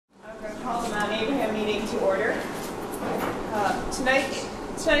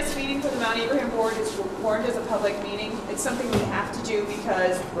Tonight's meeting for the Mount Abraham Board is warned as a public meeting. It's something we have to do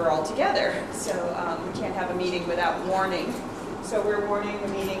because we're all together. So we can't have a meeting without warning. So we're warning the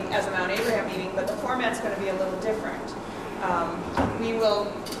meeting as a Mount Abraham meeting, but the format's going to be a little different. We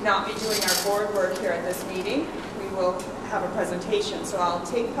will not be doing our board work here at this meeting. We will have a presentation. So I'll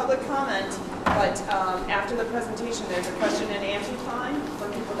take public comment, but after the presentation, there's a question and answer time for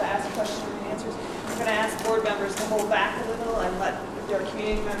people to ask questions and answers. I'm going to ask board members to hold back a little and let their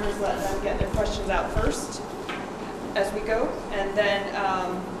community members, let them get their questions out first as we go. And then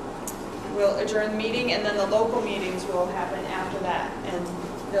we'll adjourn the meeting, and then the local meetings will happen after that. And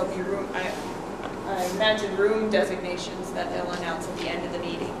there'll be room, I imagine room designations that they'll announce at the end of the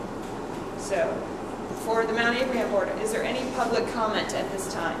meeting. So for the Mount Abraham Board, is there any public comment at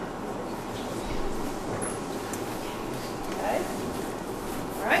this time? Okay.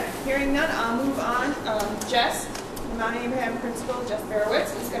 All right, hearing none, I'll move on. Jess, the Mount Abraham principal, Jeff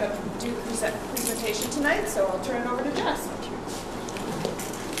Barowitz, is going to do the presentation tonight, so I'll turn it over to Jess.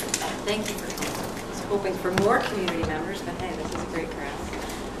 Thank you for coming. I was hoping for more community members, but hey, this is a great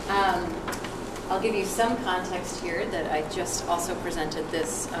crowd. I'll give you some context here that I just also presented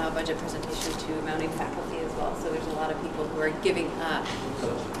this budget presentation to Mount Abe faculty as well, so there's a lot of people who are giving up.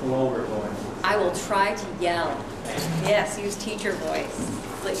 So slow we're going. I will try to yell. Yes, use teacher voice.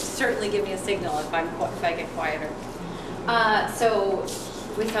 Like, certainly give me a signal if I get quieter. So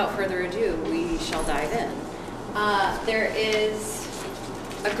without further ado, we shall dive in. There is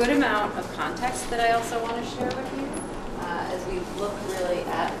a good amount of context that I also want to share with you as we look really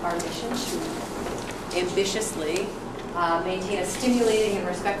at our mission to ambitiously maintain a stimulating and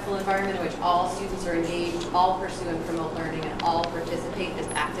respectful environment in which all students are engaged, all pursue and promote learning, and all participate as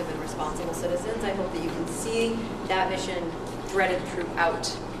active and responsible citizens. I hope that you can see that mission threaded throughout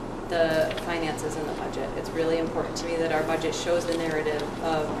the finances and the budget. It's really important to me that our budget shows the narrative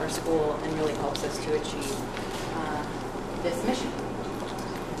of our school and really helps us to achieve this mission.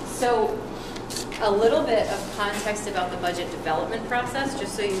 So a little bit of context about the budget development process,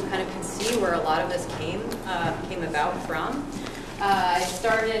 just so you kind of can see where a lot of this came about from. I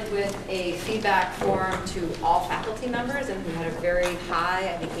started with a feedback form to all faculty members, and we had a very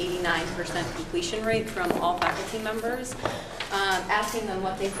high, I think 89% completion rate from all faculty members, asking them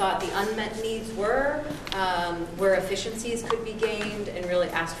what they thought the unmet needs were, where efficiencies could be gained, and really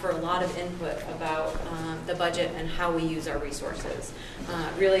asked for a lot of input about the budget and how we use our resources.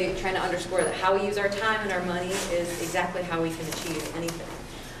 Really trying to underscore that how we use our time and our money is exactly how we can achieve anything.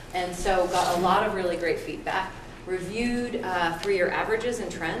 And so got a lot of really great feedback. Reviewed 3-year averages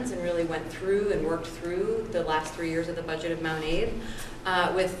and trends and really went through and worked through the last 3 years of the budget of Mount Abe.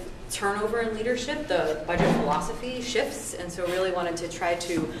 With turnover in leadership, the budget philosophy shifts, and so really wanted to try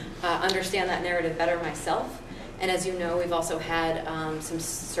to understand that narrative better myself. And as you know, we've also had some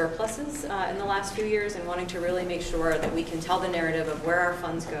surpluses in the last few years, and wanting to really make sure that we can tell the narrative of where our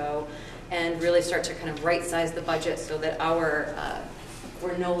funds go and really start to kind of right-size the budget so that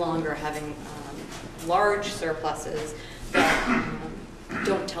we're no longer having large surpluses that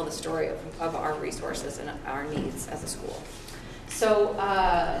don't tell the story of our resources and our needs as a school. So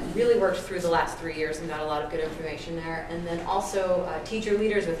really worked through the last 3 years and got a lot of good information there. And then also teacher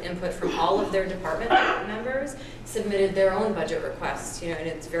leaders with input from all of their department members submitted their own budget requests, and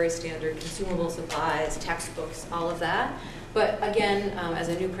it's very standard, consumable supplies, textbooks, all of that. But again, as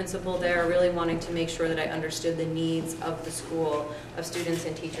a new principal there, really wanting to make sure that I understood the needs of the school, of students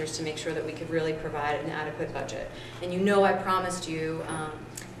and teachers, to make sure that we could really provide an adequate budget. And I promised you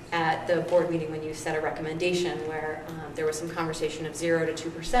at the board meeting when you set a recommendation where there was some conversation of 0 to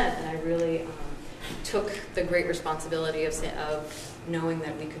 2%, and I really took the great responsibility of knowing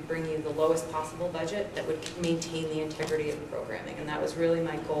that we could bring you the lowest possible budget that would maintain the integrity of the programming. And that was really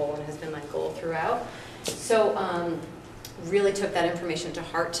my goal and has been my goal throughout. So really took that information to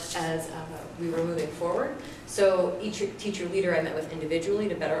heart as we were moving forward. So each teacher leader I met with individually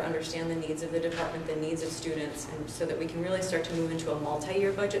to better understand the needs of the department, the needs of students, and so that we can really start to move into a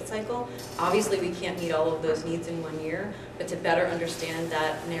multi-year budget cycle. Obviously we can't meet all of those needs in 1 year, but to better understand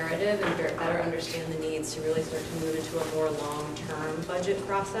that narrative and better understand the needs, to really start to move into a more long-term budget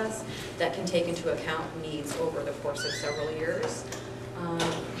process that can take into account needs over the course of several years.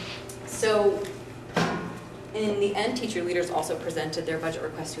 In the end, teacher leaders also presented their budget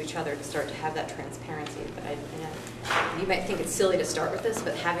requests to each other to start to have that transparency. But you might think it's silly to start with this,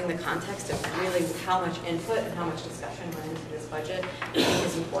 but having the context of really how much input and how much discussion went into this budget, I think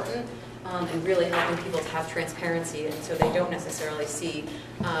is important, and really helping people to have transparency, and so they don't necessarily see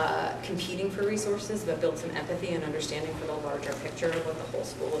competing for resources, but build some empathy and understanding for the larger picture of what the whole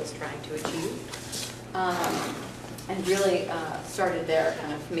school is trying to achieve. and really started there,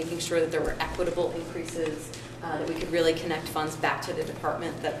 kind of making sure that there were equitable increases, that we could really connect funds back to the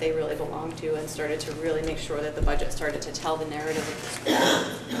department that they really belong to, and started to really make sure that the budget started to tell the narrative of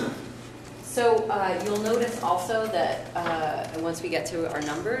the school. So you'll notice also that once we get to our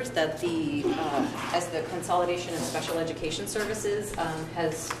numbers, that as the consolidation of special education services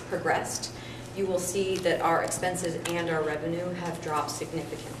has progressed, you will see that our expenses and our revenue have dropped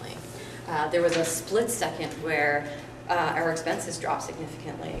significantly. There was a split second where our expenses dropped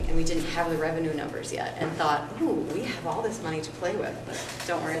significantly, and we didn't have the revenue numbers yet, and thought, ooh, we have all this money to play with. But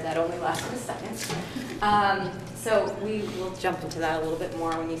don't worry, that only lasted a second. So we will jump into that a little bit more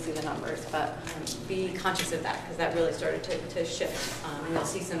when you see the numbers, but be conscious of that, because that really started to shift. And you'll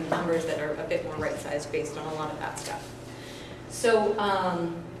see some numbers that are a bit more right-sized based on a lot of that stuff. So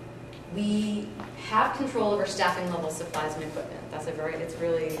we have control over staffing levels, supplies, and equipment. It's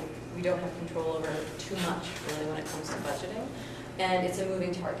really, we don't have control over too much, really, when it comes to budgeting. And it's a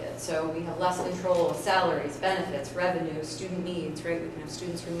moving target. So we have less control of salaries, benefits, revenue, student needs, right? We can have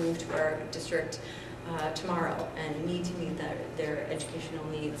students who move to our district tomorrow and need to meet their educational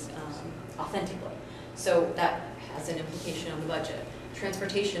needs authentically. So that has an implication on the budget.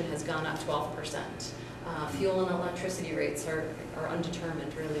 Transportation has gone up 12%. Fuel and electricity rates are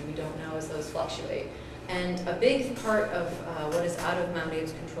undetermined, really. We don't know as those fluctuate. And a big part of what is out of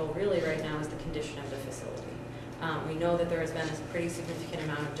MtAbe's control really right now is the condition of the facility. We know that there has been a pretty significant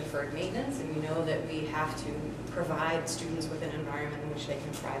amount of deferred maintenance, and we know that we have to provide students with an environment in which they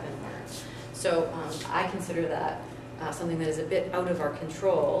can thrive and learn. So I consider that something that is a bit out of our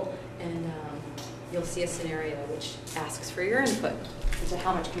control, and you'll see a scenario which asks for your input into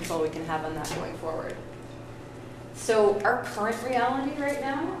how much control we can have on that going forward. So our current reality right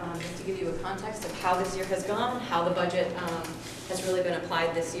now, just to give you a context of how this year has gone, how the budget has really been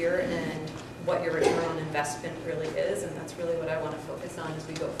applied this year, and what your return on investment really is, and that's really what I want to focus on as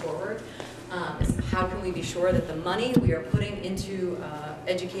we go forward, is how can we be sure that the money we are putting into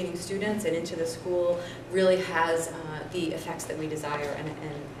educating students and into the school really has the effects that we desire and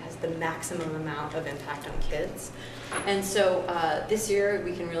has the maximum amount of impact on kids. And so this year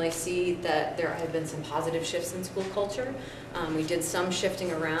we can really see that there have been some positive shifts in school culture. We did some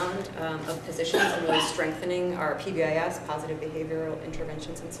shifting around of positions and really strengthening our PBIS, positive behavioral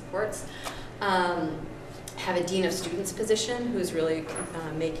interventions and supports. Have a dean of students position who's really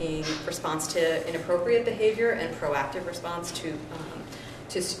making response to inappropriate behavior and proactive response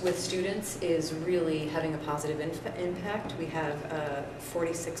with students is really having a positive impact. We have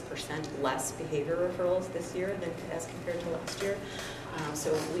 46% less behavior referrals this year than as compared to last year.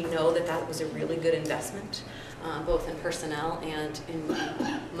 So we know that that was a really good investment, both in personnel and in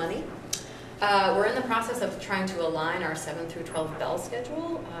money. We're in the process of trying to align our 7 through 12 bell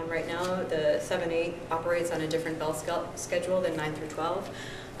schedule. Right now, the 7-8 operates on a different bell schedule than 9 through 12.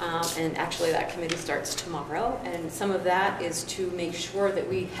 And actually, that committee starts tomorrow. And some of that is to make sure that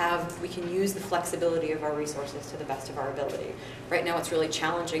we can use the flexibility of our resources to the best of our ability. Right now, it's really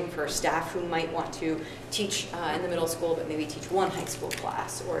challenging for staff who might want to teach in the middle school, but maybe teach one high school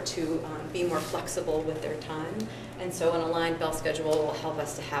class, or to be more flexible with their time. And so an aligned bell schedule will help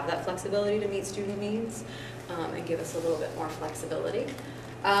us to have that flexibility to meet student needs and give us a little bit more flexibility.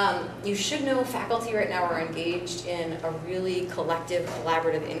 You should know faculty right now are engaged in a really collective,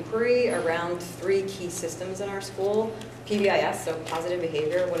 collaborative inquiry around 3 key systems in our school. PBIS, so positive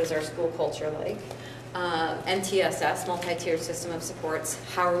behavior, what is our school culture like? MTSS, multi-tiered system of supports,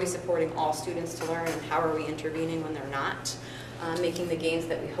 how are we supporting all students to learn, and how are we intervening when they're not making the gains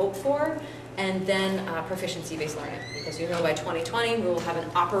that we hope for? And then proficiency-based learning, because you know by 2020 we will have an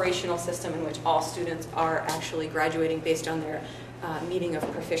operational system in which all students are actually graduating based on their meeting of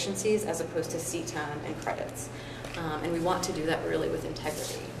proficiencies as opposed to seat time and credits. And we want to do that really with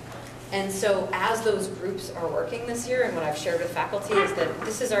integrity. And so as those groups are working this year, and what I've shared with faculty is that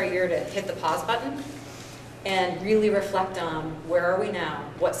this is our year to hit the pause button and really reflect on where are we now,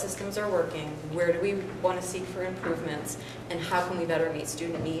 what systems are working, where do we want to seek for improvements, and how can we better meet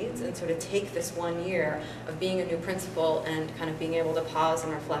student needs. And so to take this 1 year of being a new principal and kind of being able to pause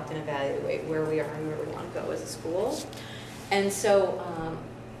and reflect and evaluate where we are and where we want to go as a school. And so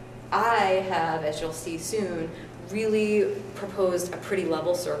I have, as you'll see soon, really proposed a pretty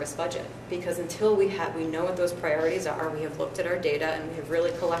level service budget, because until we know what those priorities are, we have looked at our data and we have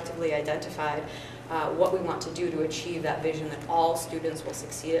really collectively identified what we want to do to achieve that vision that all students will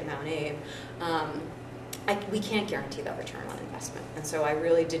succeed at Mount Abe. we can't guarantee that return on investment. And so I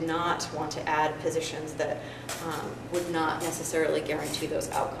really did not want to add positions that would not necessarily guarantee those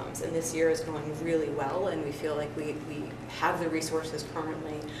outcomes. And this year is going really well, and we feel like we have the resources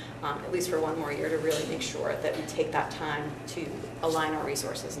currently, at least for one more year, to really make sure that we take that time to align our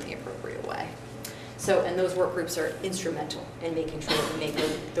resources in the appropriate way. So, and those work groups are instrumental in making sure that we make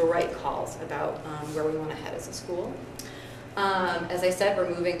the right calls about where we want to head as a school. As I said, we're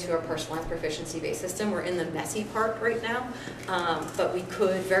moving to a personalized proficiency-based system. We're in the messy part right now, but we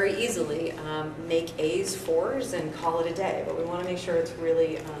could very easily make A's 4s and call it a day. But we want to make sure it's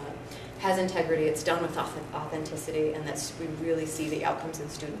really has integrity, it's done with authenticity, and that we really see the outcomes in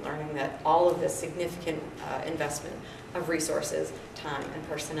student learning, that all of this significant investment of resources, time, and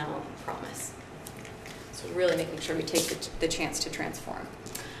personnel promise. So really making sure we take the chance to transform.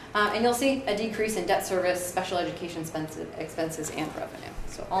 And you'll see a decrease in debt service, special education expenses, and revenue.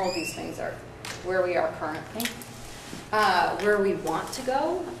 So all of these things are where we are currently. Where we want to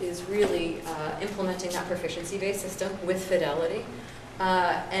go is really implementing that proficiency-based system with fidelity.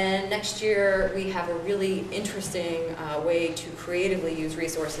 And next year, we have a really interesting way to creatively use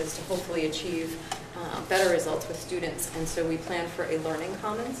resources to hopefully achieve better results with students. And so we plan for a learning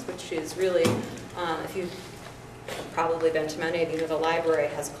commons, which is really, if you've probably been to MtAbe, you know the library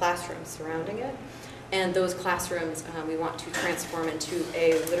has classrooms surrounding it. And those classrooms we want to transform into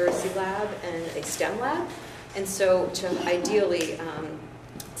a literacy lab and a STEM lab. And so to ideally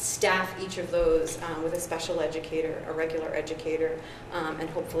staff each of those with a special educator, a regular educator, and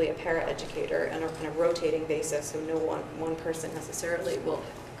hopefully a para-educator on a kind of rotating basis, so no one person necessarily will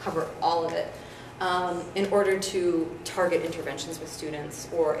cover all of it, in order to target interventions with students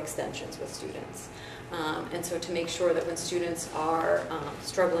or extensions with students. And so to make sure that when students are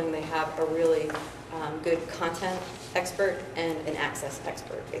struggling, they have a really good content expert and an access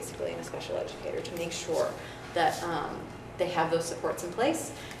expert, basically, and a special educator, to make sure that they have those supports in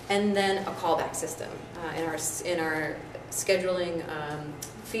place. And then a callback system. In our scheduling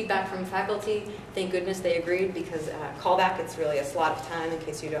feedback from faculty, thank goodness they agreed, because callback, it's really a slot of time, in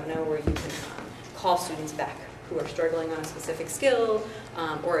case you don't know, where you can call students back who are struggling on a specific skill,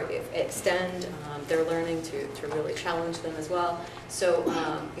 or extend their learning to really challenge them as well. So,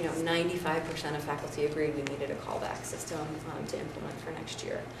 95% of faculty agreed we needed a callback system to implement for next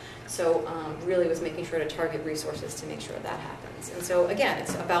year. So, really was making sure to target resources to make sure that happens. And so, again,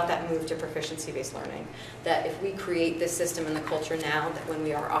 it's about that move to proficiency-based learning, that if we create this system and the culture now, that when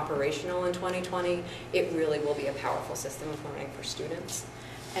we are operational in 2020, it really will be a powerful system of learning for students.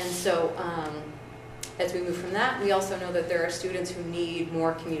 And so, as we move from that, we also know that there are students who need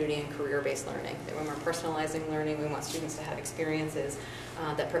more community and career-based learning. That when we're personalizing learning, we want students to have experiences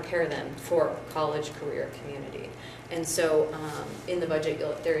that prepare them for college, career, community. And so in the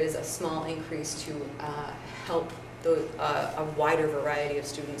budget, there is a small increase to help a wider variety of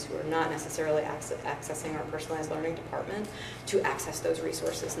students who are not necessarily accessing our personalized learning department to access those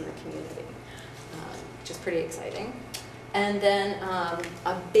resources in the community, which is pretty exciting. And then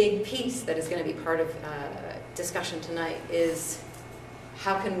a big piece that is going to be part of discussion tonight is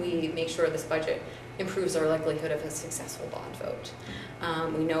how can we make sure this budget improves our likelihood of a successful bond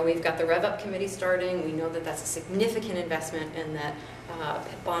vote. We know we've got the Rev Up Committee starting. We know that that's a significant investment, and that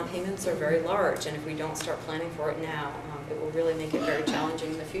bond payments are very large. And if we don't start planning for it now, it will really make it very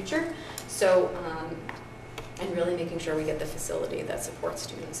challenging in the future. So, and really making sure we get the facility that supports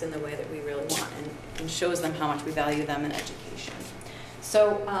students in the way that we really want, and shows them how much we value them in education.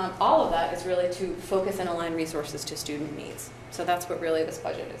 So all of that is really to focus and align resources to student needs. So that's what really this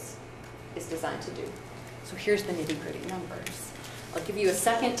budget is designed to do. So here's the nitty-gritty numbers. I'll give you a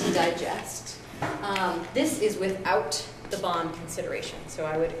second to digest. This is without the bond consideration. So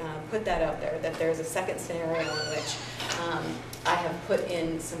I would put that out there, that there's a second scenario in which I have put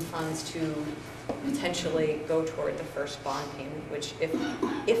in some funds to potentially go toward the first bond payment, which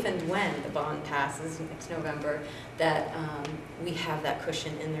if and when the bond passes next November, that we have that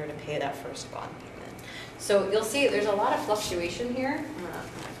cushion in there to pay that first bond payment. So you'll see there's a lot of fluctuation here.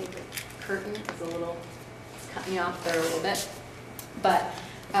 I think the curtain is it's cutting me off there a little bit. But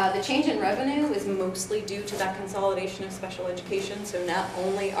the change in revenue is mostly due to that consolidation of special education. So not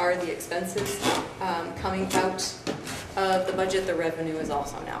only are the expenses coming out of the budget, the revenue is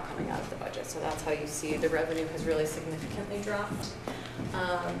also now coming out of the budget. So that's how you see the revenue has really significantly dropped.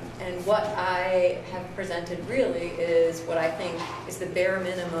 And what I have presented really is what I think is the bare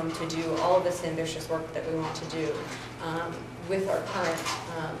minimum to do all of this ambitious work that we want to do with our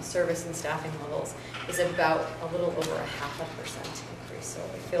current service and staffing levels, is about a little over 0.5% increase. So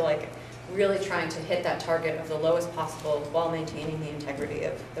I feel like really trying to hit that target of the lowest possible while maintaining the integrity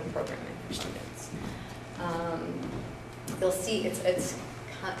of the programming for students. You'll see it's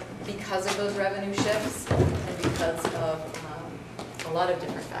because of those revenue shifts and because of a lot of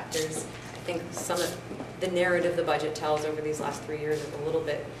different factors. I think some of the narrative the budget tells over these last 3 years is a little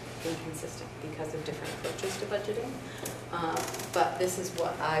bit inconsistent because of different approaches to budgeting. But this is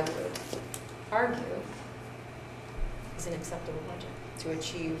what I would argue is an acceptable budget to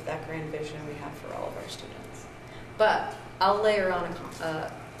achieve that grand vision we have for all of our students. But I'll layer on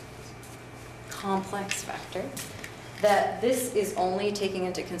a complex factor that this is only taking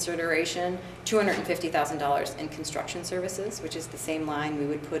into consideration $250,000 in construction services, which is the same line we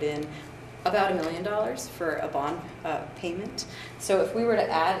would put in about $1 million for a bond payment. So if we were to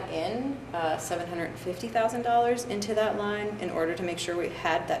add in $750,000 into that line in order to make sure we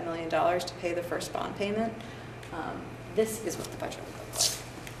had that $1 million to pay the first bond payment, this is what the budget would look like.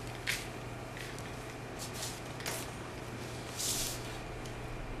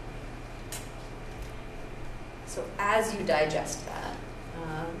 So as you digest that,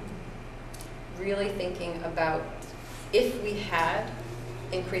 really thinking about if we had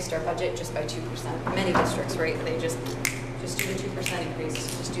increased our budget just by 2%, many districts, right, they just do the 2% increase,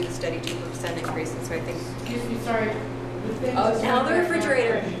 just do the steady 2% increase, and so I think... Excuse me, sorry. Oh, now the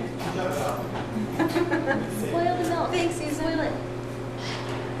refrigerator. Spoil the milk. Thanks, Susan. Spoil it.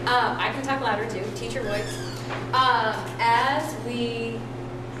 I can talk louder too, teacher voice. As we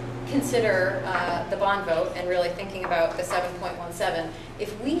consider the bond vote and really thinking about the 7.17,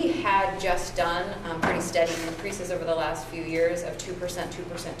 if we had just done pretty steady increases over the last few years of 2%, 2%,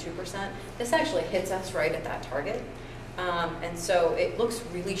 2%, this actually hits us right at that target. And so it looks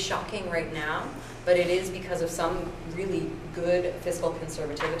really shocking right now, but it is because of some really good fiscal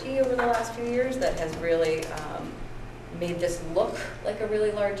conservativity over the last few years that has really made this look like a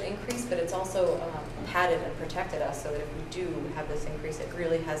really large increase, but it's also padded and protected us so that if we do have this increase, it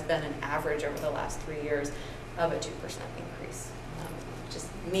really has been an average over the last 3 years of a 2% increase. Just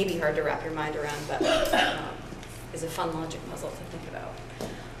maybe hard to wrap your mind around, but is a fun logic puzzle to think about.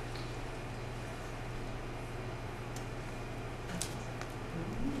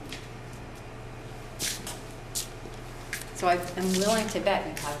 So I'm willing to bet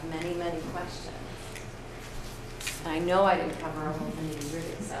you have many, many questions. And I know I didn't cover all of the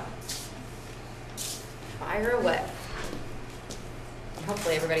nitty-gritty, so fire away. And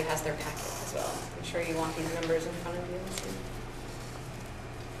hopefully everybody has their packet as well. I'm sure you want these numbers in front of you.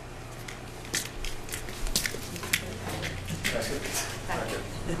 Packet.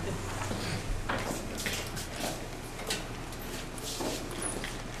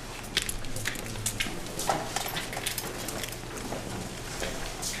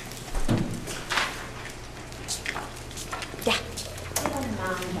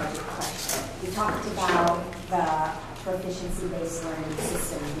 You talked about the proficiency-based learning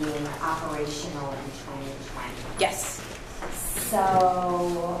system being operational in 2020. Yes.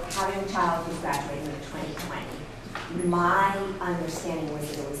 So, having a child who's graduating in 2020, my understanding was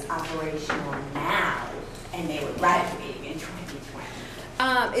that it was operational now, and they were graduating in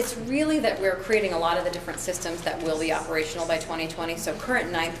 2020. It's really that we're creating a lot of the different systems that will be operational by 2020. So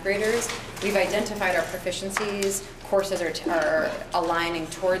current 9th graders, we've identified our proficiencies, courses are aligning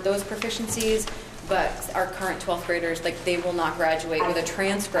toward those proficiencies, but our current 12th graders, like, they will not graduate with a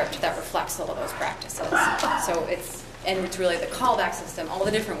transcript that reflects all of those practices. So it's really the callback system, all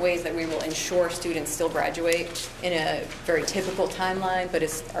the different ways that we will ensure students still graduate in a very typical timeline, but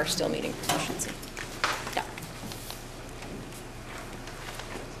are still meeting proficiency. Yeah.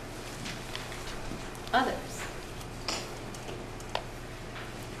 Others?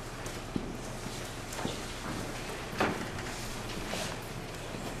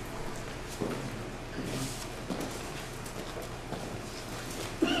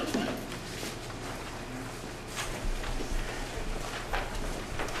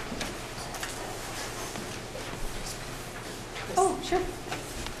 Oh, sure.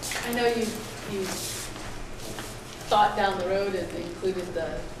 I know you thought down the road and included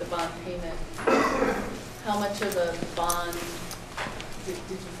the bond payment. How much of a bond, did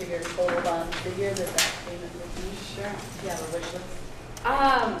you figure a total bond figure that payment would be? Sure. Yeah, a wish list.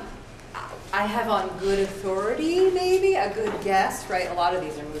 I have on good authority, maybe, a good guess, right? A lot of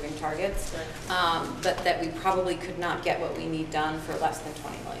these are moving targets, but that we probably could not get what we need done for less than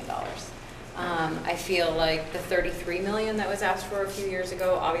 $20 million. I feel like the $33 million that was asked for a few years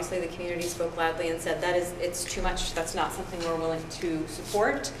ago, obviously the community spoke loudly and said it's too much, that's not something we're willing to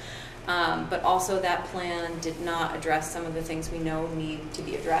support. But also that plan did not address some of the things we know need to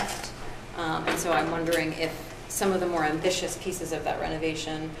be addressed. And so I'm wondering if some of the more ambitious pieces of that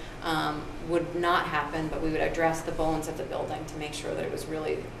renovation would not happen, but we would address the bones of the building to make sure that it was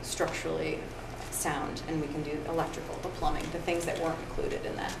really structurally sound, and we can do electrical, the plumbing, the things that weren't included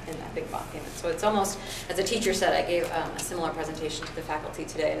in that big bond payment. So it's almost, as a teacher said, I gave a similar presentation to the faculty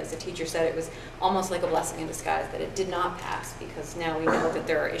today, and as a teacher said, it was almost like a blessing in disguise that it did not pass, because now we know that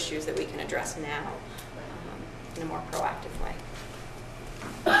there are issues that we can address now in a more proactive way.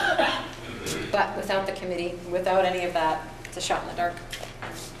 But without the committee, without any of that, it's a shot in the dark.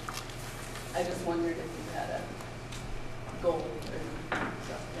 I just wondered if you had a goal or not.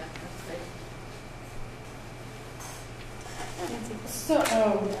 So, yeah, that's great. So,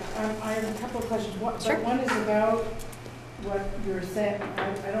 I have a couple of questions. Sure. One is about what you're saying.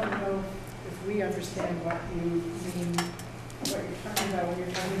 I don't know if we understand what you mean, what you're talking about when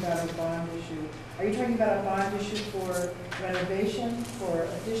you're talking about a bond issue. Are you talking about a bond issue for renovation, for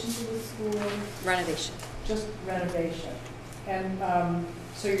addition to the school? Renovation. Just renovation. And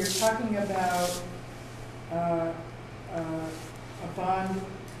so you're talking about a bond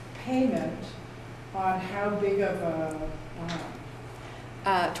payment on how big of a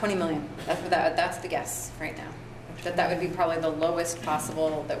bond? 20 million. That's the guess right now. That would be probably the lowest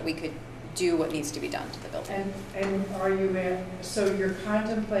possible that we could do what needs to be done to the building. And are you so you're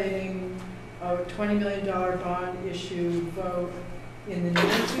contemplating a $20 million bond issue vote in the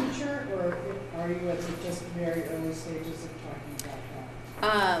near future, or are you at the just very early stages of talking about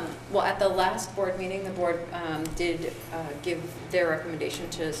that? Well, at the last board meeting, the board did give their recommendation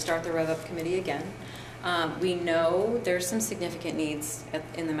to start the Rev Up committee again. We know there's some significant needs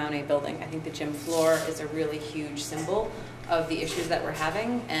in the MtAbe building. I think the gym floor is a really huge symbol of the issues that we're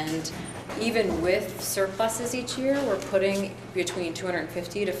having, and even with surpluses each year, we're putting between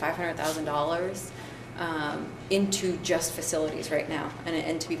 $250,000 to $500,000 into just facilities right now.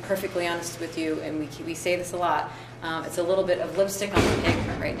 And to be perfectly honest with you, and we say this a lot, it's a little bit of lipstick on the pig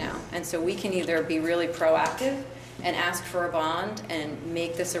right now. And so we can either be really proactive and ask for a bond and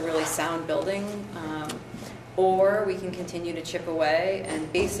make this a really sound building, or we can continue to chip away and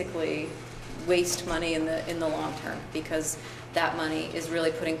basically waste money in the long term, because that money is really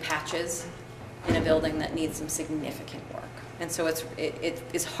putting patches in a building that needs some significant work. And so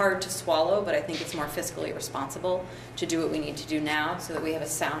it's hard to swallow, but I think it's more fiscally responsible to do what we need to do now so that we have a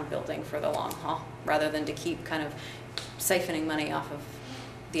sound building for the long haul, rather than to keep kind of siphoning money off of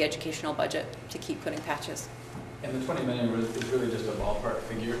the educational budget to keep putting patches. And the 20 million is really just a ballpark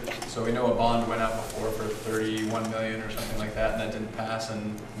figure. So we know a bond went out before for 31 million or something like that, and that didn't pass,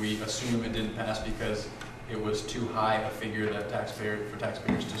 and we assume it didn't pass because it was too high a figure that for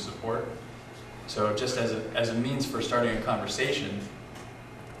taxpayers to support. So just as a means for starting a conversation,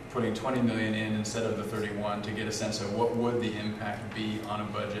 putting 20 million in instead of the 31 to get a sense of what would the impact be on a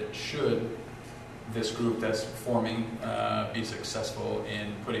budget should this group that's forming be successful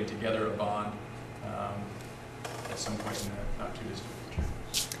in putting together a bond at some point in the not too distant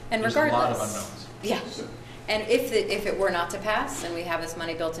future. And there's regardless, a lot of unknowns. Yeah. And if it were not to pass and we have this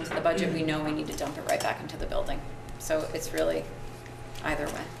money built into the budget, we know we need to dump it right back into the building. So it's really either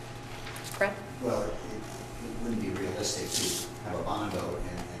way. Brett? Well, it wouldn't be realistic to have a bond vote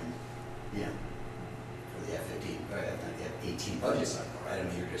and you know, for the F-15, or the F-18 budget cycle, right? I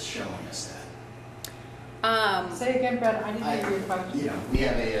mean, you're just showing us that. Say again, Brett, I didn't hear your question.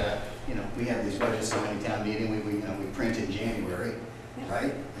 You know, we have these budgets going to town meeting, we print in January,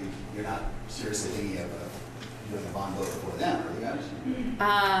 right? You're not seriously thinking of doing a bond vote before then, are you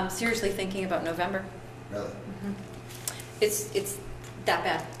guys? Seriously thinking about November. Really? Mm-hmm. It's that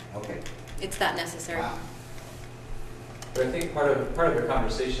bad. Okay. It's that necessary. Wow. But I think part of the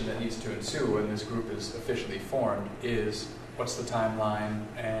conversation that needs to ensue when this group is officially formed is what's the timeline,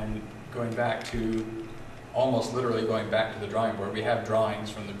 and going back to, almost literally going back to the drawing board. We have drawings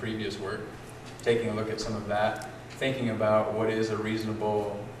from the previous work, taking a look at some of that, thinking about what is a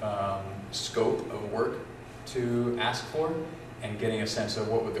reasonable scope of work to ask for, and getting a sense of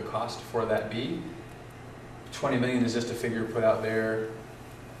what would the cost for that be. 20 million is just a figure put out there,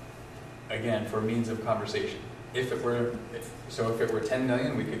 again, for means of conversation. If it were 10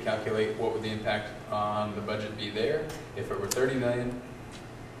 million, we could calculate what would the impact on the budget be there. If it were 30 million,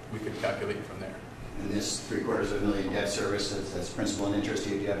 we could calculate from there. And this $750,000 debt service, that's principal and interest.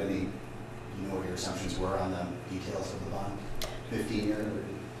 Do you have any, you know what your assumptions were on the details of the bond?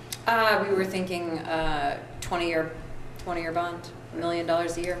 15-year? We were thinking 20-year bond, $1 million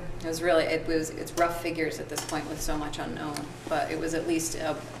a year. It's rough figures at this point with so much unknown, but it was at least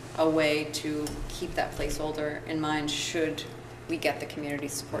a way to keep that placeholder in mind should we get the community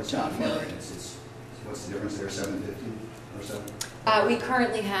support to move forward. What's the difference there, 750 or so? We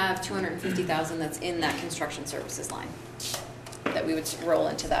currently have $250,000 that's in that construction services line that we would roll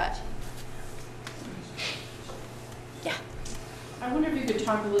into that. Yeah. I I wonder if you could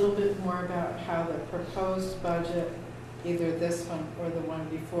talk a little bit more about how the proposed budget, either this one or the one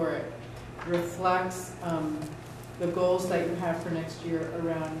before it, reflects the goals that you have for next year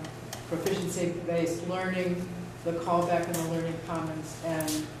around proficiency-based learning, the callback and the learning commons,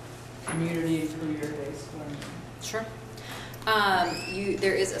 and community and career-based learning. Sure.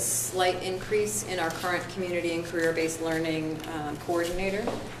 There is a slight increase in our current community and career-based learning coordinator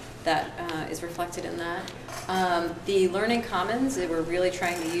that is reflected in that. The learning commons, we're really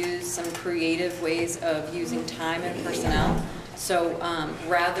trying to use some creative ways of using time and personnel. So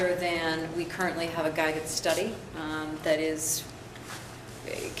rather than, we currently have a guided study that is,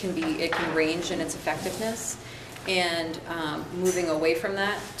 it can range in its effectiveness. And moving away from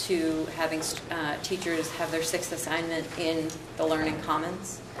that to having teachers have their 6th assignment in the learning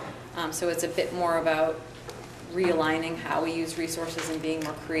commons. So it's a bit more about realigning how we use resources and being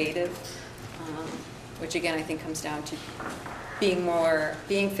more creative, which again I think comes down to being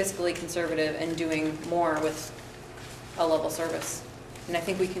fiscally conservative and doing more with a level service. And I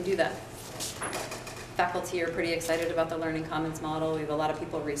think we can do that. Faculty are pretty excited about the Learning Commons model. We have a lot of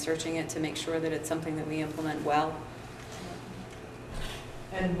people researching it to make sure that it's something that we implement well.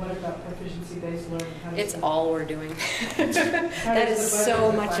 And what about proficiency-based learning? It's all we're doing. That is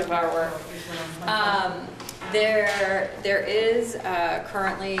so much of our work. There is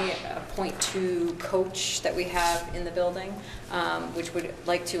currently a .2 coach that we have in the building, which would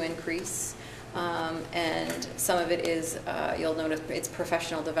like to increase. And some of it is, you'll notice, it's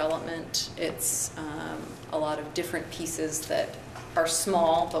professional development. It's a lot of different pieces that are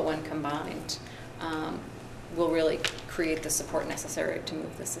small, but when combined, will really create the support necessary to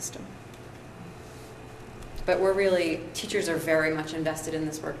move the system. But teachers are very much invested in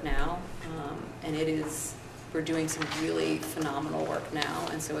this work now, and we're doing some really phenomenal work now,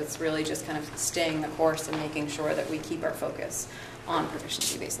 and so it's really just kind of staying the course and making sure that we keep our focus on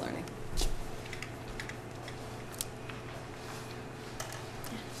proficiency-based learning.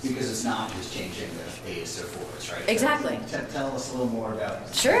 Because it's not just changing the A's to 4s, right? Exactly. Tell us a little more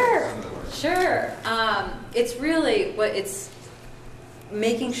about Sure. some of the work. Sure. It's really it's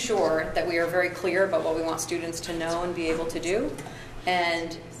making sure that we are very clear about what we want students to know and be able to do,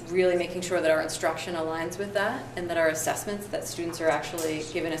 and really making sure that our instruction aligns with that, and that our assessments, that students are actually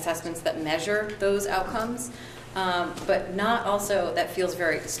given assessments that measure those outcomes. But not also that feels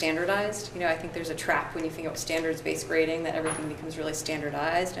very standardized. I think there's a trap when you think about standards-based grading that everything becomes really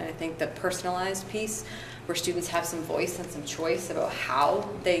standardized, and I think the personalized piece where students have some voice and some choice about how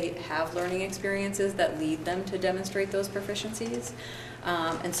they have learning experiences that lead them to demonstrate those proficiencies.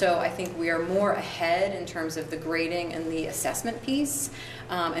 And so I think we are more ahead in terms of the grading and the assessment piece,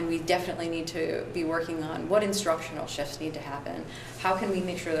 and we definitely need to be working on what instructional shifts need to happen. How can we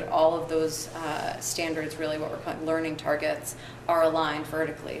make sure that all of those standards, really what we're calling learning targets, are aligned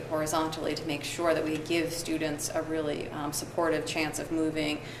vertically, horizontally, to make sure that we give students a really supportive chance of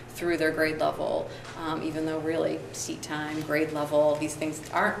moving through their grade level, even though really seat time, grade level, these things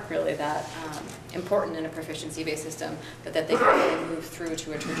aren't really that important in a proficiency-based system, but that they can really move through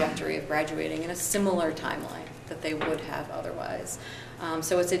to a trajectory of graduating in a similar timeline that they would have otherwise.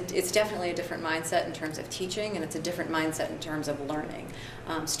 So it's definitely a different mindset in terms of teaching, and it's a different mindset in terms of learning.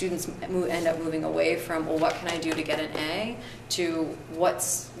 Students end up moving away from, well, what can I do to get an A, to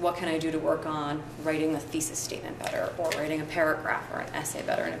what can I do to work on writing the thesis statement better, or writing a paragraph or an essay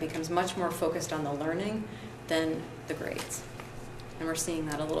better, and it becomes much more focused on the learning than the grades. And we're seeing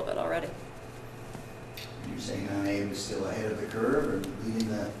that a little bit already. You're saying MtAbe is still ahead of the curve or leading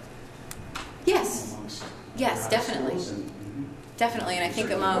the... Yes. Yes, definitely. Definitely, and I think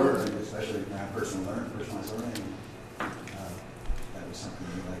among... Especially around personalized learning, that was something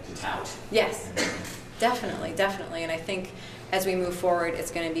you like to tout. Yes, definitely, definitely. And I think as we move forward,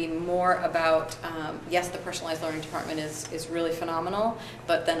 it's going to be more about, yes, the personalized learning department is really phenomenal,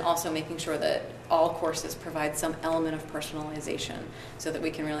 but then also making sure that all courses provide some element of personalization so that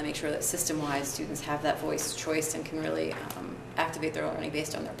we can really make sure that system-wide students have that voice choice and can really activate their learning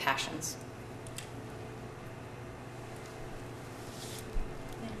based on their passions.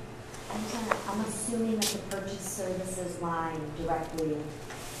 I'm assuming that the purchase services line directly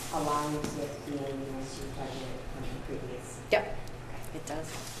aligns with the AMSU budget from the previous. Yep, it does.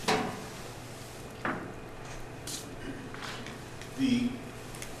 The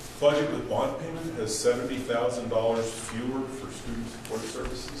budget with bond payment has $70,000 fewer for student support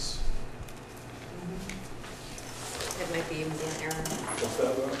services. It might be even an error. What's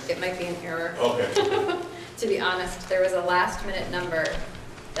that about? It might be an error. Okay. To be honest, there was a last-minute number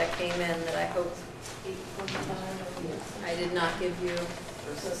that came in that I hope I did not give you.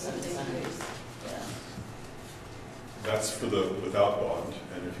 So 70 degrees. Yeah. That's for the without bond,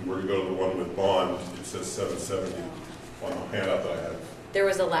 and if you were to go to the one with bond, it says 770 on the handout that I have. There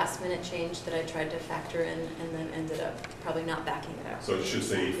was a last minute change that I tried to factor in and then ended up probably not backing it out. So it should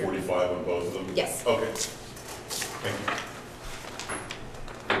say 845 on both of them? Yes. Okay. Thank you.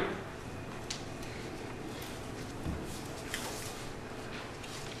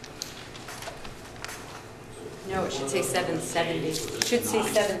 No, it should say 770. It should say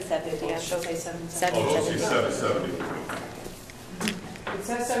 770. Yeah, it should say 770. Oh, it'll say 770. It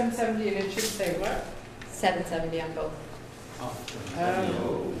says 770 and it should say what? 770 on both.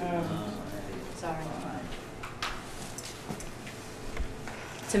 Sorry.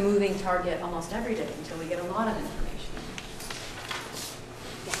 It's a moving target almost every day until we get a lot of information.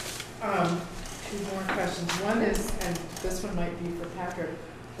 Two more questions. One is, and this one might be for Patrick,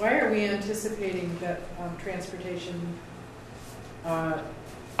 why are we anticipating that transportation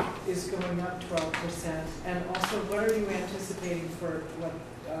is going up 12%? And also, what are you anticipating for what,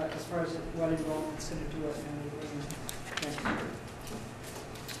 as far as what enrollment's going to do at MtAbe?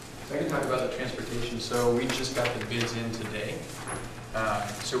 So I can talk about the transportation. So we just got the bids in today.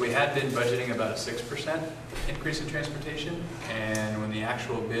 So we had been budgeting about a 6% increase in transportation, and when the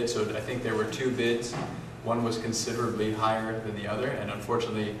actual bid, so I think there were two bids. One was considerably higher than the other, and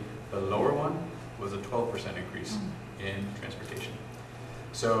unfortunately, the lower one was a 12% increase in transportation.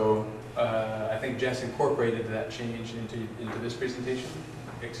 So I think Jess incorporated that change into this presentation,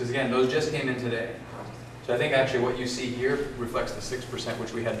 because again, those just came in today. So I think actually what you see here reflects the 6%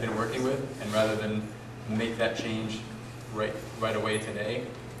 which we had been working with, and rather than make that change right away today,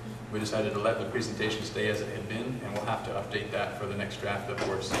 we decided to let the presentation stay as it had been, and we'll have to update that for the next draft that the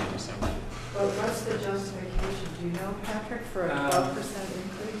board sees in December. Well, what's the justification? Do you know, Patrick, for a 12%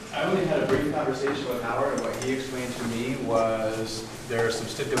 increase? I only had a brief conversation with Howard, and what he explained to me was there are some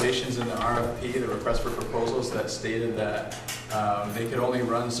stipulations in the RFP, the request for proposals, that stated that they could only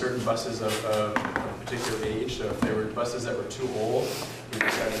run certain buses of a particular age. So if there were buses that were too old, we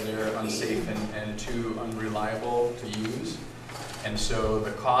decided they're unsafe and too unreliable to use. And so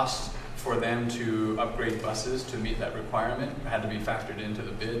the cost for them to upgrade buses to meet that requirement had to be factored into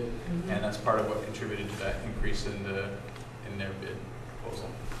the bid, and that's part of what contributed to that increase in their bid proposal.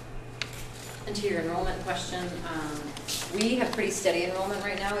 And to your enrollment question, we have pretty steady enrollment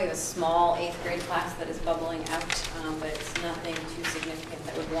right now. We have a small 8th grade class that is bubbling out, but it's nothing too significant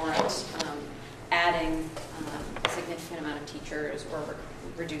that would warrant adding a significant amount of teachers or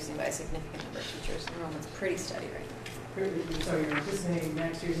reducing by a significant number of teachers. Enrollment's pretty steady right now. So you're anticipating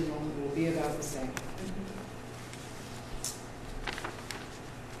next year's enrollment will be about the same?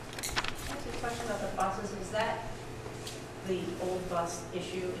 I have a question about the buses. Is that the old bus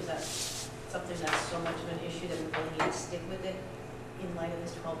issue? Is that something that's so much of an issue that we really need to stick with it in light of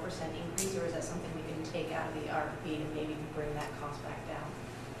this 12% increase, or is that something we can take out of the RFP and maybe bring that cost back down?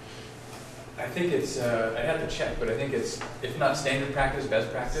 I think it's, I'd have to check, but I think it's, if not standard practice, best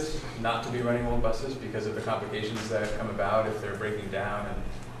practice, not to be running old buses because of the complications that come about if they're breaking down and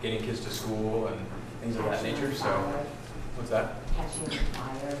getting kids to school and things of that nature. So, what's that? Catching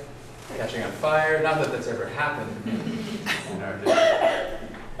on fire. Catching on fire. Not that that's ever happened in our district.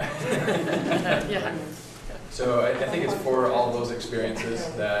 Yeah. So I think it's for all those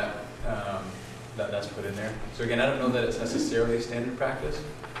experiences that that's put in there. So again, I don't know that it's necessarily standard practice,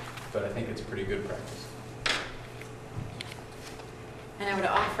 but I think it's pretty good practice. And I would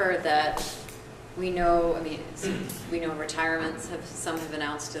offer that we know, I mean, we know retirements some have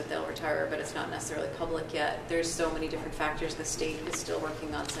announced that they'll retire, but it's not necessarily public yet. There's so many different factors. The state is still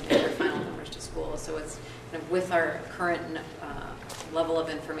working on sending their final numbers to school. So it's kind of with our current level of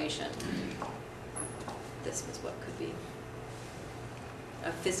information, this is what could be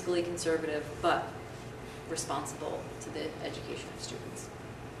a fiscally conservative but responsible to the education of students.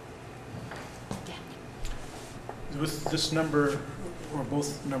 Yeah. With this number, or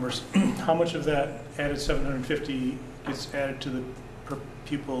both numbers, how much of that added 750 gets added to the per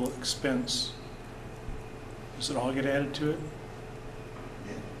pupil expense? Does it all get added to it?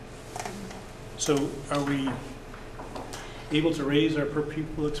 Yeah. So are we able to raise our per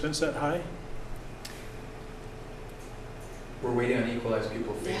pupil expense that high? We're waiting on equalized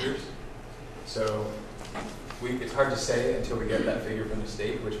pupil figures. So it's hard to say until we get that figure from the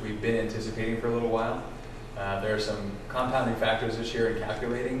state, which we've been anticipating for a little while. There are some compounding factors this year in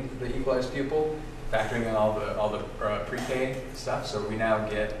calculating the equalized pupil, factoring in all the pre-K stuff. So we now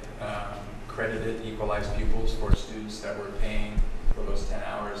get credited equalized pupils for students that we're paying for those 10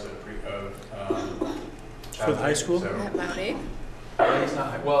 hours of for the high school? So, At MtAbe? At least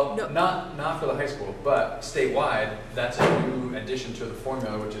not, well, No. not for the high school, but statewide, that's a new addition to the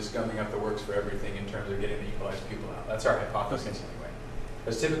formula, which is gumming up the works for everything in terms of getting the equalized pupil out. That's our hypothesis anyway.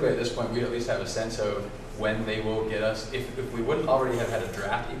 Because typically at this point, we at least have a sense of when they will get us. If we wouldn't already have had a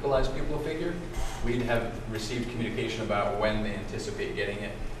draft equalized pupil figure, we'd have received communication about when they anticipate getting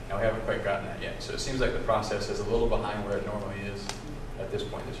it. And we haven't quite gotten that yet. So it seems like the process is a little behind where it normally is at this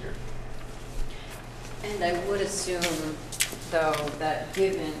point this year. And I would assume, though, that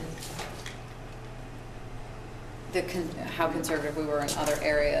given how conservative we were in other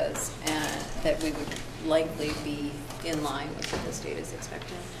areas, and that we would likely be in line with what the state is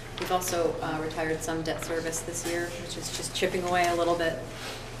expecting. We've also retired some debt service this year, which is just chipping away a little bit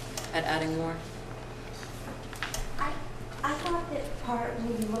at adding more. I thought that part,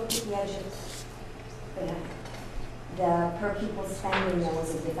 when you looked at the edges, the per pupil spending, there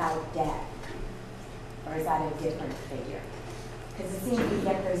was a without debt. Or is that a different figure? Because it seems you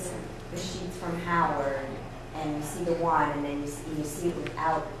get the sheets from Howard, and you see the one, and then you see it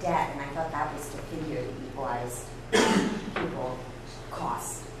without debt, and I thought that was the figure that equalized pupil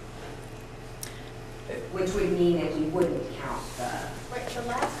cost. Which would mean that we wouldn't count the... Right, the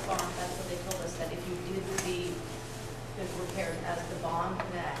last bond, that's what they told us, that if you did the repairs as the bond,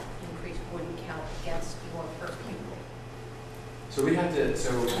 that increase wouldn't count against your per pupil. So we have to,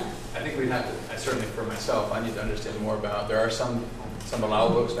 I think we'd have to, certainly for myself, I need to understand more about, there are some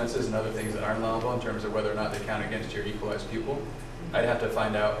allowable expenses and other things that aren't allowable in terms of whether or not they count against your equalized pupil. I'd have to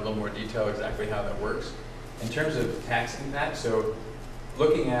find out a little more detail exactly how that works. In terms of tax impact, so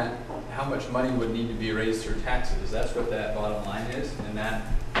looking at how much money would need to be raised through taxes, that's what that bottom line is, and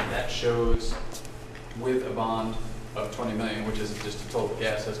that shows with a bond of 20 million, which is just a total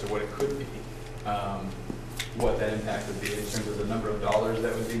guess as to what it could be, what that impact would be in terms of the number of dollars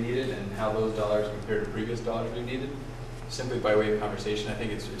that would be needed and how those dollars compare to previous dollars we needed. Simply by way of conversation, I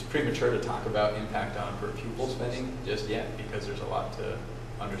think it's premature to talk about impact on per pupil spending just yet because there's a lot to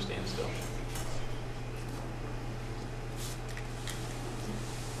understand still.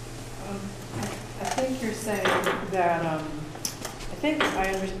 I think you're saying that, I think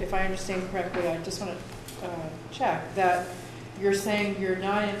if I understand correctly, I just want to check, that you're saying you're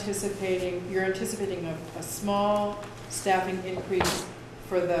anticipating a small staffing increase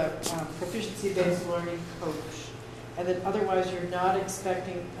for the proficiency-based learning coach, and that otherwise you're not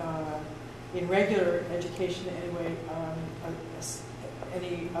expecting, in regular education anyway,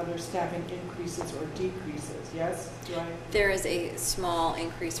 any other staffing increases or decreases, yes? There is a small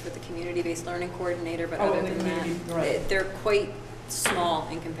increase for the community-based learning coordinator, but other than that, right. They're quite small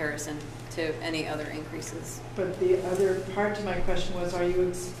in comparison to any other increases. But the other part to my question was,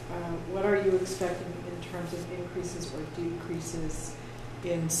 what are you expecting in terms of increases or decreases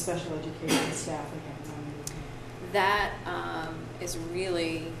in special education staffing? That is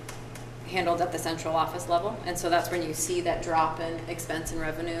really handled at the central office level, and so that's when you see that drop in expense and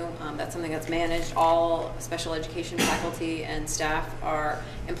revenue. That's something that's managed. All special education faculty and staff are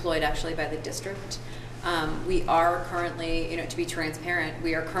employed actually by the district. We are currently, to be transparent,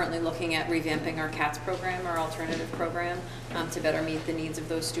 we are currently looking at revamping our CATS program, our alternative program, to better meet the needs of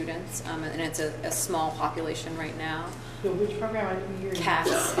those students, and it's a small population right now. So which program? I didn't hear you.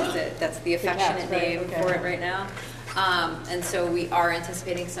 CATS, that's the affectionate name for it right now. And so we are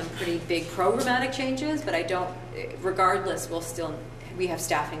anticipating some pretty big programmatic changes, but regardless, we have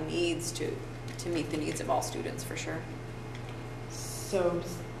staffing needs to meet the needs of all students for sure. So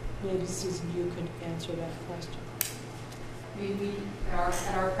maybe Susan, you could answer that question.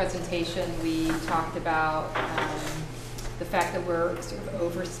 At our presentation, we talked about the fact that we're sort of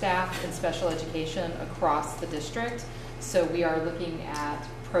overstaffed in special education across the district. So we are looking at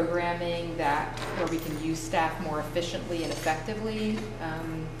programming where we can use staff more efficiently and effectively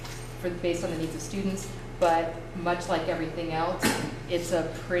based on the needs of students. But much like everything else, it's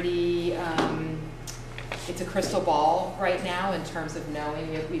a pretty it's a crystal ball right now in terms of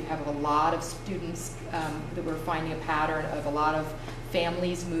knowing. We have a lot of students that we're finding a pattern of a lot of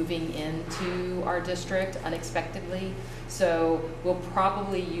families moving into our district unexpectedly. So we'll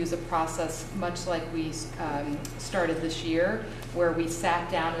probably use a process much like we started this year, where we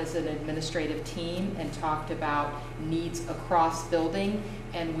sat down as an administrative team and talked about needs across building,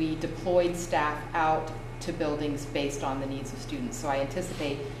 and we deployed staff out to buildings based on the needs of students. So I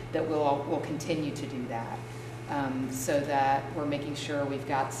anticipate that we'll continue to do that, so that we're making sure we've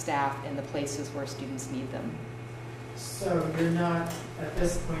got staff in the places where students need them. So you're not, at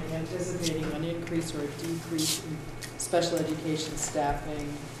this point, anticipating an increase or a decrease in special education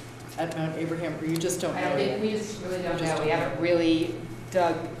staffing at Mount Abraham, or you just don't know yet? We just really don't know. We haven't really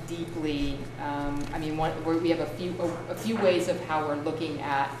dug deeply. I mean, we have a few ways of how we're looking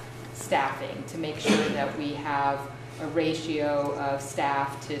at staffing to make sure that we have a ratio of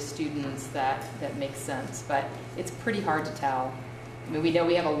staff to students that makes sense. But it's pretty hard to tell. I mean, we know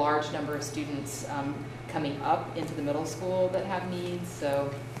we have a large number of students coming up into the middle school that have needs. So,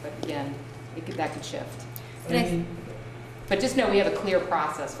 but again, that could shift. But just know we have a clear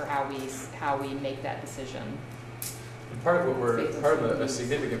process for how we make that decision. And part of a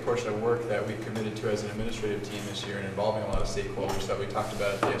significant portion of work that we committed to as an administrative team this year and involving a lot of stakeholders that we talked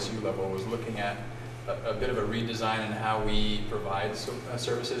about at the SU level was looking at a bit of a redesign in how we provide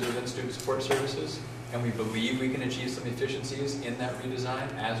services within student support services. And we believe we can achieve some efficiencies in that redesign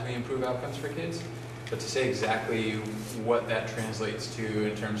as we improve outcomes for kids. But to say exactly what that translates to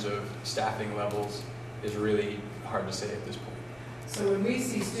in terms of staffing levels is really hard to say at this point. So when we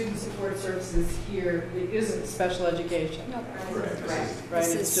see student support services here, it isn't special education. No, Correct. Right?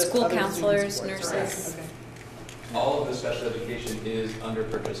 This It's is just school other student counselors, support nurses. services. All of the special education is under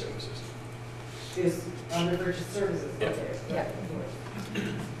purchase services. Okay. Is under purchase services. Yeah. Okay. Yeah.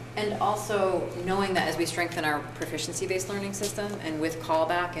 And also knowing that as we strengthen our proficiency-based learning system and with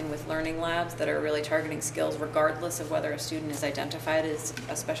callback and with learning labs that are really targeting skills regardless of whether a student is identified as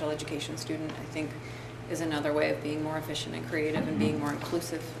a special education student, I think is another way of being more efficient and creative and being more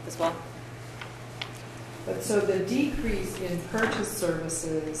inclusive as well. But so the decrease in purchase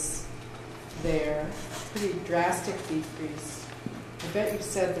services there, pretty drastic decrease. I bet you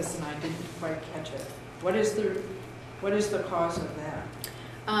said this and I didn't quite catch it. What is the cause of that?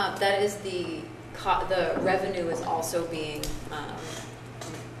 That is the revenue is also being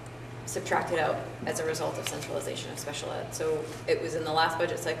subtracted out as a result of centralization of special ed. So it was in the last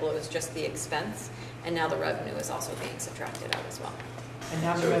budget cycle, it was just the expense, and now the revenue is also being subtracted out as well. And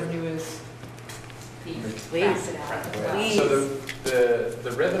now the revenue is? Please. So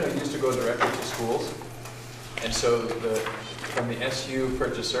the revenue used to go directly to schools, and so from the SU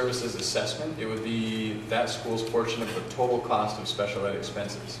purchase services assessment, it would be that school's portion of the total cost of special ed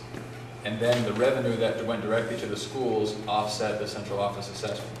expenses. And then the revenue that went directly to the schools offset the central office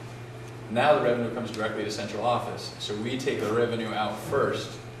assessment. Now the revenue comes directly to central office, so we take the revenue out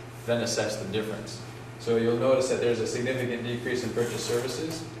first, then assess the difference. So you'll notice that there's a significant decrease in purchase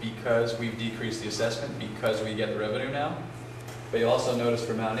services because we've decreased the assessment because we get the revenue now. But you'll also notice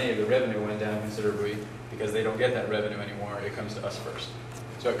for MtAbe, the revenue went down considerably because they don't get that revenue anymore. It comes to us first.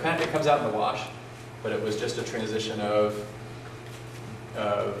 So it comes out in the wash, but it was just a transition of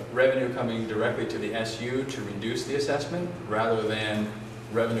revenue coming directly to the SU to reduce the assessment rather than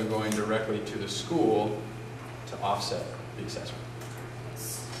revenue going directly to the school to offset the assessment.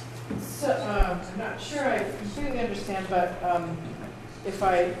 So, I'm not sure I completely understand, but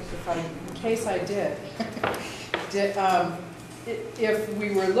in case I did, if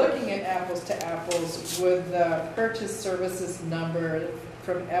we were looking at apples to apples, would the purchase services number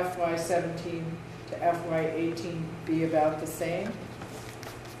from FY17 to FY18 be about the same?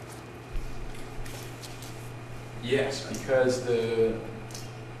 Yes, because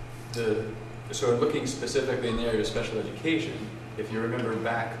so looking specifically in the area of special education, if you remember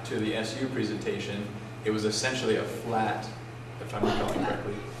back to the SU presentation, it was essentially a flat, if I'm recalling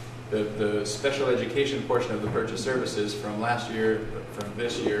correctly. The special education portion of the purchase services from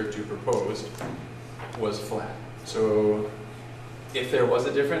this year to proposed was flat. So if there was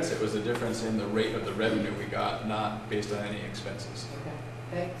a difference, it was a difference in the rate of the revenue we got, not based on any expenses. Okay,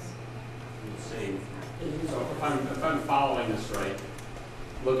 thanks. So if I'm following this right,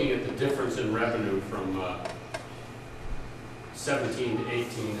 looking at the difference in revenue from 17 to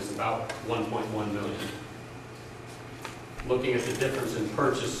 18 is about 1.1 million. Looking at the difference in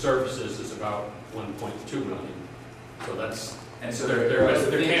purchase services is about 1.2 million. So that's, and so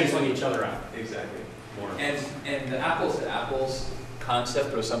they're canceling each other out. Exactly. More. And the apples to apples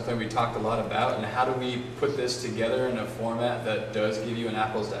concept was something we talked a lot about, and how do we put this together in a format that does give you an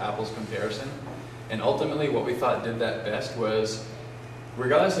apples to apples comparison. And ultimately what we thought did that best was,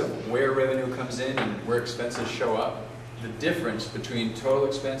 regardless of where revenue comes in and where expenses show up, the difference between total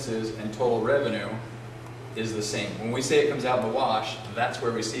expenses and total revenue is the same. When we say it comes out in the wash, that's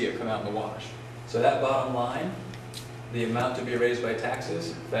where we see it come out in the wash. So that bottom line, the amount to be raised by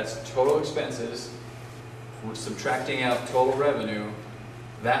taxes, that's total expenses, we're subtracting out total revenue,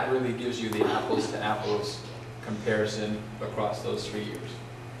 that really gives you the apples to apples comparison across those 3 years.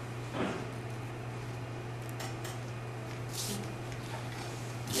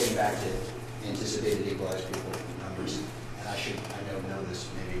 Getting back to anticipated equalized pupil numbers, and I know this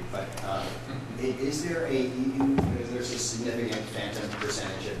maybe, but is there there's a significant phantom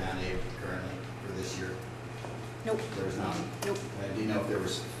percentage at MtAbe currently for this year? Nope. There's not? Nope. Do you know if there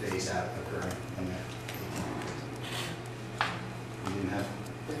was phase out occurring in that? You didn't have?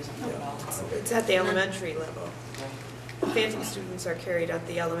 It's at the elementary level. Phantom students are carried at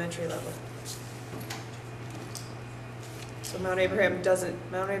the elementary level. So Mount Abraham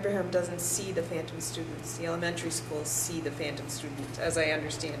doesn't see the phantom students. The elementary schools see the phantom students, as I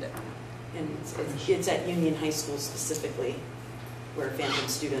understand it. And it's at Union High School specifically, where phantom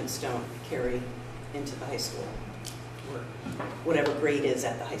students don't carry into the high school, or whatever grade is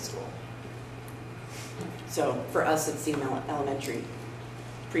at the high school. So for us, it's the elementary,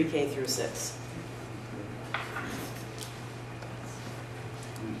 pre-K through 6.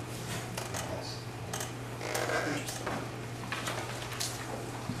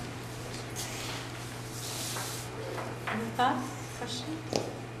 Any thoughts, questions?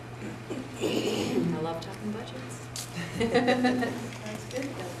 I love talking budgets. That's good,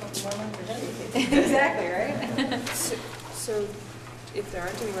 got a couple more months ahead. Exactly, right? So if there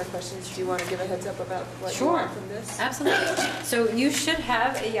aren't any more questions, do you want to give a heads up about what you Sure. want from this? Absolutely. So you should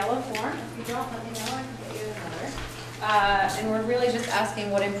have a yellow form. If you don't, let me know. I can get you another. And we're really just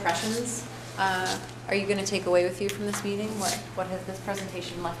asking what impressions are you going to take away with you from this meeting? What has this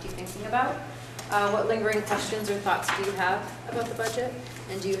presentation left you thinking about? What lingering questions or thoughts do you have about the budget?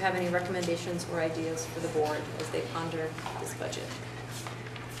 And do you have any recommendations or ideas for the board as they ponder this budget?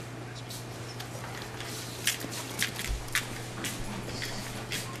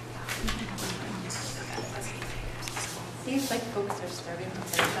 Seems like folks are starting to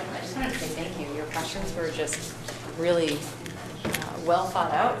finish up. I just wanted to say thank you. Your questions were just really well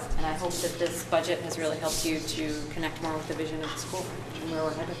thought out, and I hope that this budget has really helped you to connect more with the vision of the school and where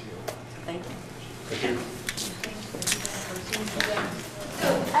we're headed. So thank you. Thank you. So,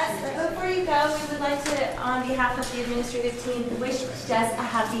 before you go, we would like to, on behalf of the administrative team, wish Jess a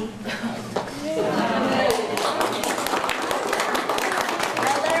happy